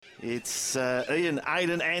It's Ian,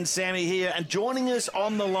 Aidan and Sammy here, and joining us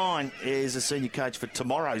on the line is the senior coach for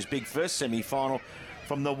tomorrow's big first semi-final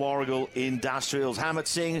from the Warragul Industrials. Harmit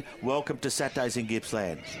Singh, welcome to Saturdays in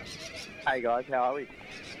Gippsland. Hey guys, how are we?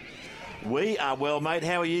 We are well, mate.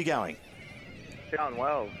 How are you going? Going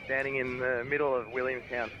well. Standing in the middle of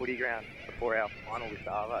Williamstown footy ground before our final this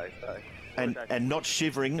Arvo. And not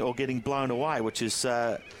shivering or getting blown away, which is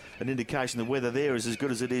an indication the weather there is as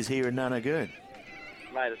good as it is here in Nunagoon.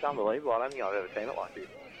 Mate, it's unbelievable. I don't think I've ever seen it like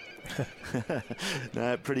this.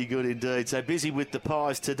 No, pretty good indeed. So busy with the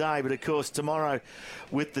Pies today, but of course tomorrow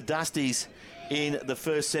with the Dusties in the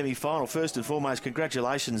first semi-final. First and foremost,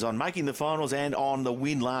 congratulations on making the finals and on the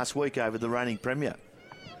win last week over the reigning Premier.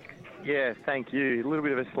 Yeah, thank you. A little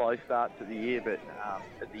bit of a slow start to the year, but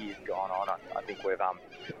as the year's gone on, I think we've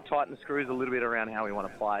tightened the screws a little bit around how we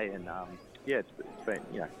want to play, and it's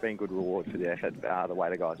been good reward for the effort, the way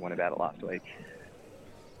the guys went about it last week.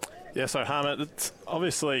 Yeah, so Harmit, it's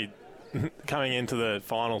obviously coming into the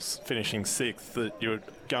finals, finishing sixth, that you would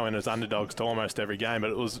go in as underdogs to almost every game, but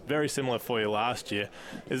it was very similar for you last year.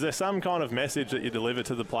 Is there some kind of message that you deliver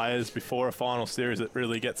to the players before a final series that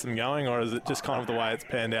really gets them going, or is it just kind of the way it's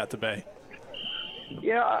panned out to be?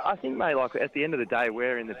 Yeah, I think, mate, like at the end of the day,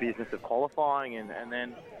 we're in the business of qualifying, and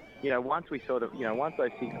then, once we once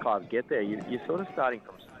those six clubs get there, you're sort of starting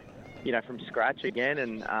from scratch again.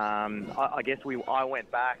 And I guess I went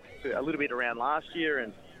back to a little bit around last year,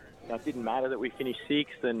 and it didn't matter that we finished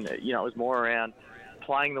sixth, and it was more around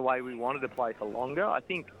playing the way we wanted to play for longer. I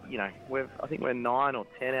think we're 9 or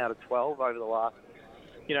 10 out of 12 over the last,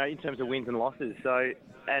 in terms of wins and losses. So,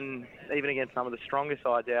 and even against some of the stronger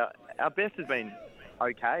sides, our best has been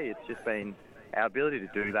okay. It's just been our ability to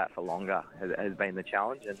do that for longer has been the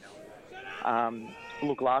challenge. And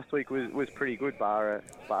look, last week was pretty good, bar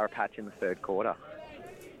a patch in the third quarter.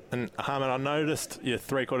 And Harmit, I noticed your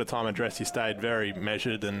three-quarter time address, you stayed very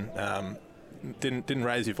measured and didn't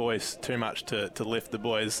raise your voice too much to lift the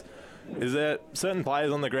boys. Is there certain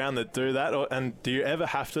players on the ground that do that, and do you ever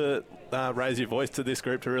have to raise your voice to this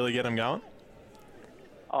group to really get them going?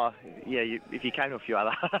 Oh, yeah, if you came to a few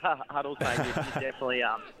other huddles, mate, you definitely...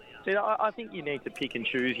 I think you need to pick and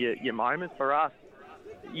choose your moments. For us,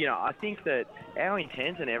 I think that our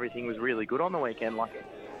intent and everything was really good on the weekend. Like,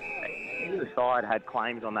 either side had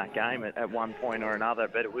claims on that game at one point or another,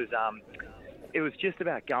 but it was just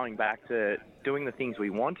about going back to doing the things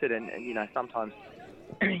we wanted. And sometimes,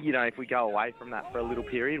 if we go away from that for a little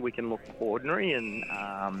period, we can look ordinary. And,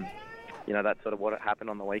 that's sort of what happened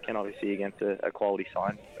on the weekend, obviously, against a quality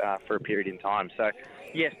side for a period in time. So,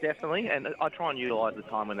 yes, definitely. And I try and utilise the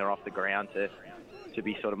time when they're off the ground to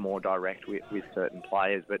be sort of more direct with certain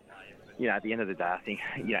players. But, at the end of the day, I think,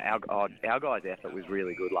 our guys' effort was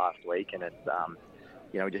really good last week, and it's,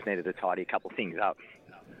 we just needed to tidy a couple of things up.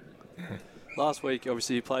 Last week,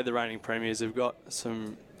 obviously, you played the reigning premiers. They've got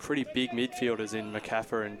some pretty big midfielders in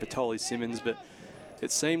McCaffrey and Batoli Simmons, but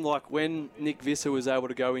it seemed like when Nick Visser was able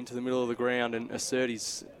to go into the middle of the ground and assert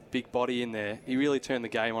his big body in there, he really turned the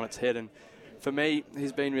game on its head. And for me,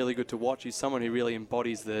 he's been really good to watch. He's someone who really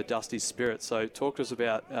embodies the Dusties spirit. So talk to us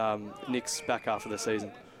about Nick's back half of the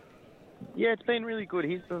season. Yeah, it's been really good.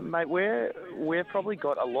 Mate, we've probably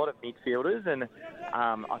got a lot of midfielders, and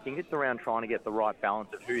I think it's around trying to get the right balance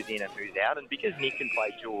of who's in and who's out. And because Nick can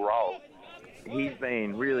play dual roles, he's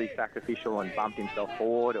been really sacrificial and bumped himself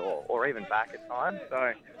forward or even back at times.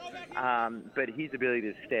 So, but his ability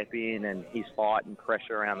to step in and his fight and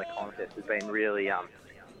pressure around the contest has been really,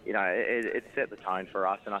 it set the tone for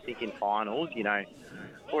us. And I think in finals,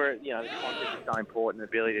 where the contest is so important, the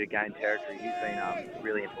ability to gain territory, he's been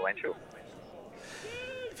really influential.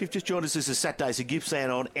 If you've just joined us, this is Saturdays in Gippsland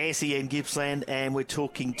on SEN Gippsland, and we're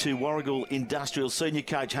talking to Warragul Industrial senior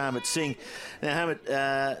coach Harmit Singh. Now,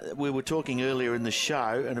 Harmit, we were talking earlier in the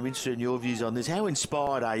show, and I'm interested in your views on this. How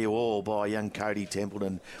inspired are you all by young Cody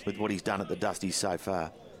Templeton with what he's done at the Dusties so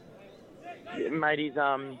far? Yeah, mate, he's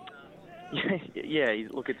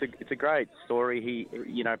look, it's a great story. He,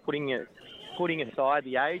 putting aside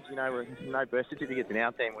the age, no birth certificates in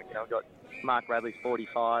our team. We've got Mark Bradley's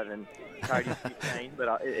 45 and Cody's 15,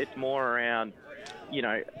 but it's more around,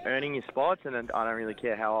 earning your spots, and I don't really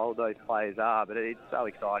care how old those players are, but it's so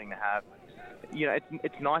exciting to have.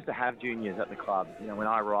 It's nice to have juniors at the club. When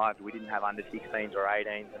I arrived, we didn't have under 16s or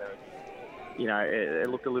 18s, and it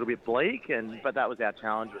looked a little bit bleak, but that was our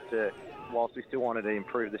challenge, whilst we still wanted to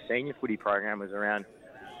improve the senior footy program, was around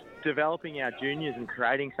developing our juniors and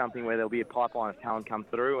creating something where there'll be a pipeline of talent come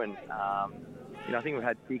through. And I think we've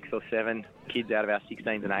had 6 or 7 kids out of our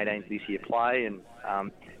 16s and 18s this year play, and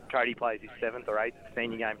Cody plays his 7th or 8th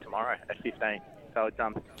senior game tomorrow at 15. So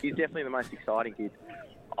he's definitely the most exciting kid.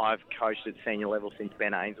 I've coached at senior level since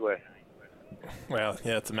Ben Ainsworth. Well,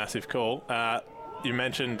 yeah, it's a massive call. You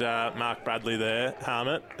mentioned Mark Bradley there,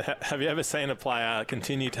 Harmit. Have you ever seen a player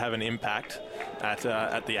continue to have an impact at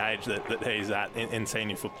the age that he's at in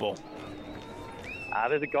senior football?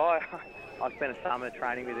 There's a guy I spent a summer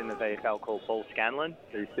training with in the VFL called Paul Scanlon,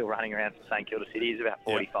 who's still running around for St Kilda City. He's about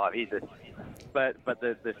 45. Yep. But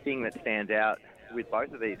the thing that stands out with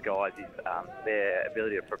both of these guys is their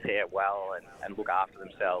ability to prepare well and look after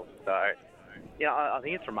themselves. So, I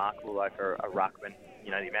think it's remarkable, though, for a ruckman,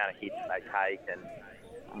 the amount of hits they take and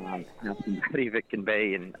how competitive it can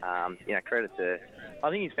be. And, credit to... I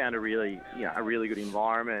think he's found a really good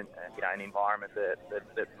environment, an environment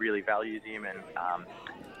that really values him and,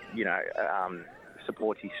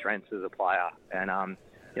 supports his strengths as a player. And, I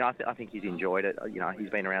think he's enjoyed it. He's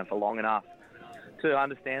been around for long enough to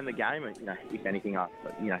understand the game. And, if anything, I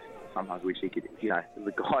sometimes wish he could,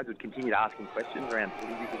 the guys would continue to ask him questions around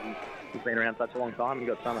footy because he's been around such a long time and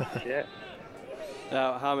got so much to share.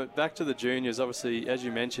 Now, Harmit, back to the juniors. Obviously, as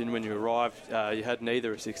you mentioned, when you arrived, you had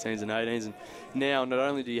neither of 16s and 18s. And now, not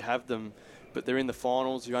only do you have them, but they're in the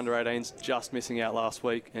finals. Your under-18s just missing out last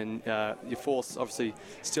week. And your Force, obviously,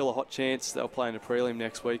 still a hot chance. They'll play in a prelim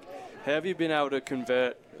next week. How have you been able to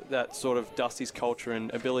convert that sort of Dusty's culture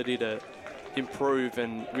and ability to improve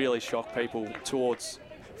and really shock people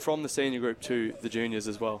from the senior group to the juniors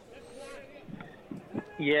as well?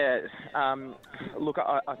 Yeah, look,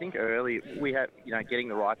 I think early we have, getting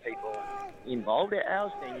the right people involved.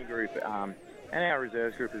 Our senior group and our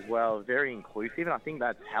reserves group as well, very inclusive, and I think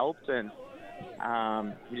that's helped. And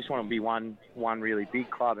we just want to be one really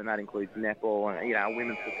big club, and that includes netball, and our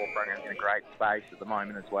women's football program is in a great space at the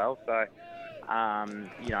moment as well. So,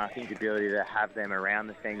 I think the ability to have them around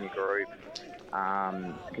the senior group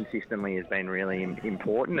consistently has been really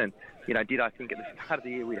important. And did I think at the start of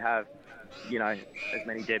the year we'd have as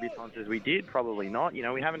many debutants as we did? Probably not.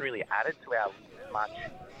 We haven't really added to our much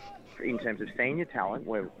in terms of senior talent,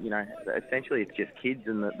 where, essentially it's just kids,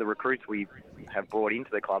 and the recruits we have brought into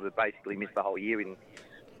the club have basically missed the whole year in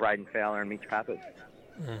Braden Fowler and Mitch Pappas.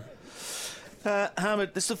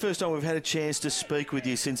 Harmit, this is the first time we've had a chance to speak with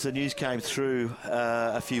you since the news came through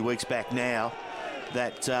a few weeks back now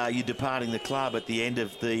that you're departing the club at the end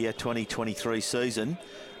of the 2023 season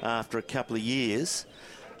after a couple of years.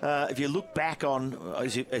 If you look back on,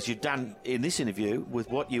 as you've done in this interview, with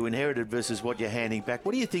what you inherited versus what you're handing back,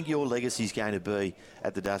 what do you think your legacy is going to be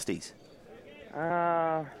at the Dusties?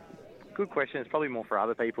 Good question. It's probably more for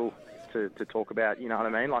other people to talk about, you know what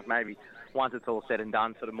I mean? Like maybe once it's all said and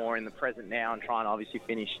done, sort of more in the present now and trying to obviously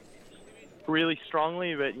finish really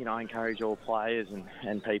strongly. But, I encourage all players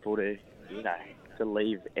and people to, to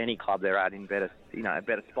leave any club they're at in a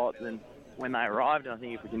better spot than when they arrived. And I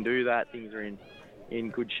think if we can do that, things are in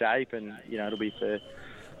good shape, and it'll be for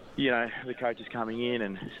the coaches coming in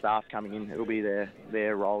and staff coming in, it'll be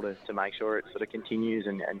their role to make sure it sort of continues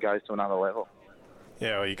and goes to another level.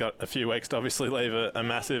 Yeah, well, you got a few weeks to obviously leave a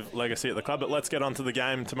massive legacy at the club, but let's get on to the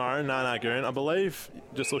game tomorrow. Narnagoon, I believe,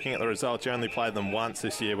 just looking at the results, you only played them once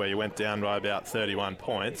this year, where you went down by about 31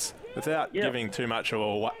 points. Without giving too much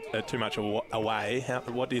away,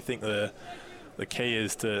 what do you think the key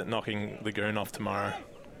is to knocking the Goon off tomorrow?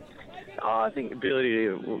 I think ability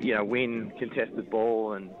to win contested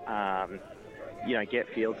ball and get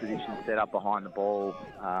field position set up behind the ball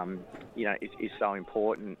is so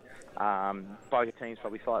important. Both teams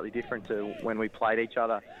probably slightly different to when we played each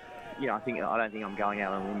other. I don't think I'm going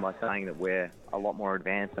out on a limb by saying that we're a lot more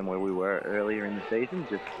advanced than where we were earlier in the season.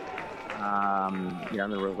 Just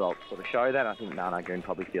the results sort of show that. I think Narnagoon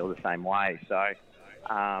probably feel the same way. So.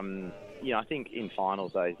 I think in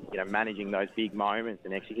finals, those managing those big moments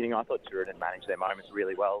and executing, I thought Tooradin managed their moments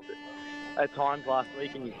really well at times last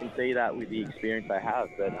week, and you can see that with the experience they have.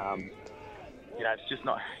 But it's just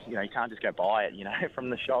not, you can't just go buy it. From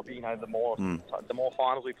the shop, the more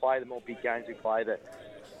finals we play, the more big games we play,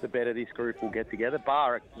 the better this group will get together.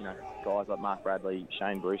 Bar guys like Mark Bradley,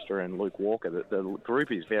 Shane Brewster, and Luke Walker. The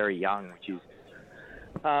group is very young,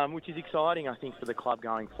 which is exciting, I think, for the club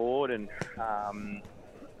going forward. And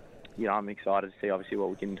I'm excited to see obviously what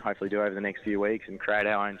we can hopefully do over the next few weeks and create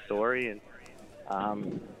our own story. And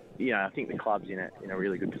I think the club's in a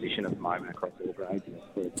really good position at the moment across all grades.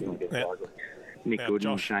 Nick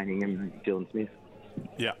Gooden, Shane Ingham, and Dylan Smith.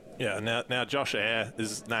 Yeah. Now Josh Eyre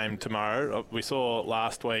is named tomorrow. We saw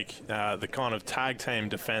last week the kind of tag team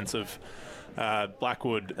defence of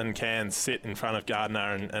Blackwood and Cairns sit in front of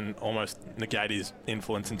Gardner and almost negate his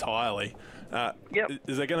influence entirely. Yep.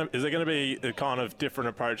 Is there going to be a kind of different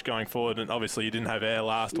approach going forward? And obviously you didn't have air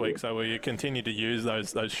last week, so will you continue to use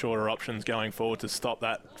those shorter options going forward to stop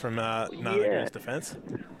that from Nanagoon's defence?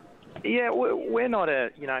 Yeah, we're not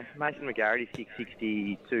Mason McGarrity's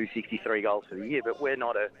 62, 63 goals for the year, but we're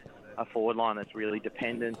not a forward line that's really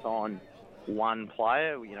dependent on one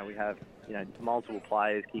player. We have, multiple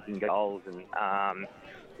players kicking goals, and,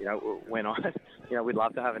 we're not, we'd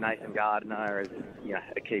love to have a Nathan Gardner as,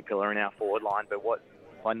 a key pillar in our forward line, but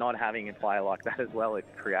by not having a player like that as well, it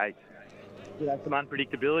creates, some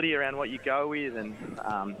unpredictability around what you go with, and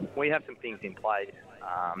we have some things in place,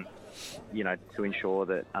 to ensure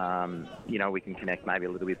that, we can connect maybe a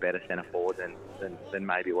little bit better centre forward than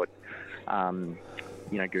maybe what, Goon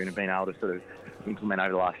have been able to sort of implement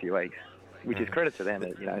over the last few weeks, which is credit to them.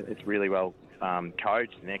 It's really well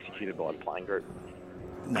coached and executed by the playing group.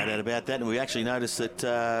 No doubt about that. And we actually noticed that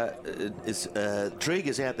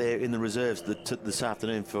Trigger's out there in the reserves this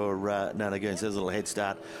afternoon for Nanagoon. So there's a little head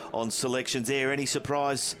start on selections there. Any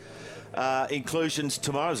surprise inclusions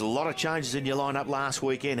tomorrow? There's a lot of changes in your lineup last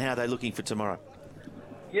weekend. How are they looking for tomorrow?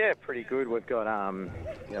 Yeah, pretty good. We've got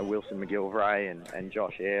Wilson McGilvray and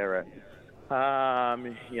Josh Eyre.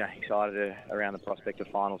 Excited around the prospect of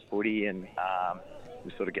finals footy, and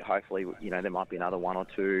we sort of get, hopefully, there might be another one or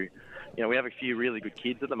two. We have a few really good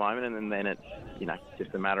kids at the moment, and then it's,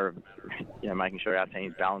 just a matter of, making sure our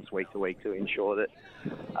team's balanced week to week to ensure that,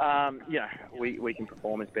 we can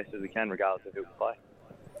perform as best as we can regardless of who we play.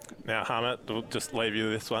 Now, Harmit, we'll just leave you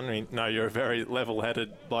this one. We know you're a very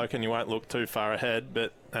level-headed bloke and you won't look too far ahead,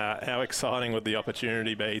 but how exciting would the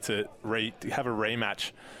opportunity be to have a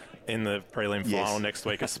rematch in the prelim final next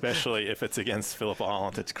week, especially if it's against Phillip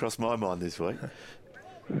Island? It's crossed my mind this week.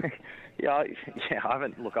 I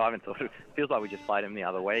haven't thought. It feels like we just played them the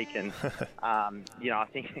other week, and I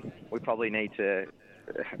think we probably need to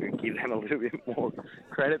give them a little bit more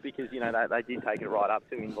credit because they did take it right up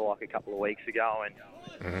to Inverloch a couple of weeks ago, and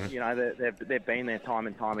they've been there time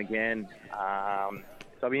and time again. So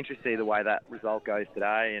I'll be interested to see the way that result goes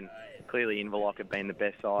today, and clearly Inverloch have been the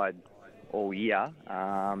best side all year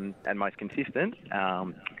and most consistent.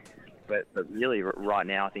 But really, right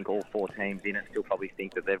now, I think all four teams in it still probably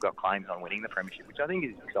think that they've got claims on winning the premiership, which I think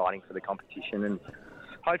is exciting for the competition. And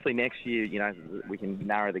hopefully next year, we can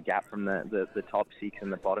narrow the gap from the top six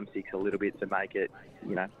and the bottom six a little bit to make it,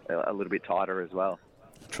 a little bit tighter as well.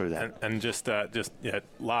 True that. And just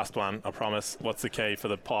last one, I promise. What's the key for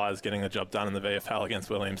the Pies getting the job done in the VFL against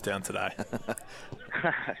Williamstown today?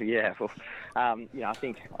 I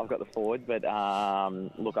think I've got the forward, but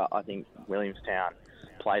I think Williamstown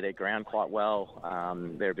play their ground quite well.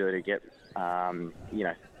 Their ability to get,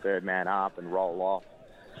 third man up and roll off.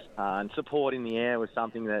 And support in the air was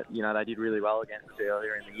something that, they did really well against us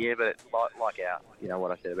earlier in the year. But it's like our,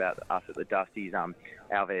 what I said about us at the Dusties, our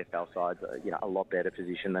VFL side's, a lot better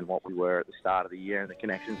position than what we were at the start of the year. And the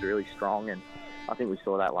connection's really strong. And I think we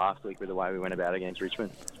saw that last week with the way we went about against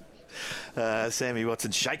Richmond. Sammy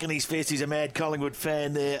Watson shaking his fist. He's a mad Collingwood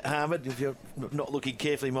fan there, Harmit. If you're not looking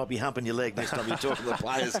carefully, you might be humping your leg next time you're talking to the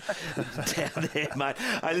players down there, mate.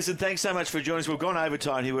 Hey, listen, thanks so much for joining us. We've gone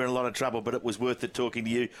overtime here. We're in a lot of trouble, but it was worth it talking to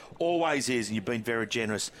you. Always is, and you've been very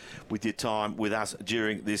generous with your time with us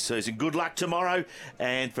during this season. Good luck tomorrow,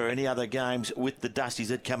 and for any other games with the Dusties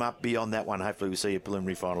that come up beyond that one, hopefully we'll see you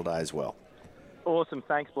preliminary final day as well. Awesome.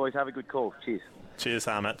 Thanks, boys. Have a good call. Cheers. Cheers,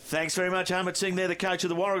 Harmit. Thanks very much, Harmit Singh there, the coach of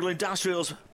the Warragul Industrials.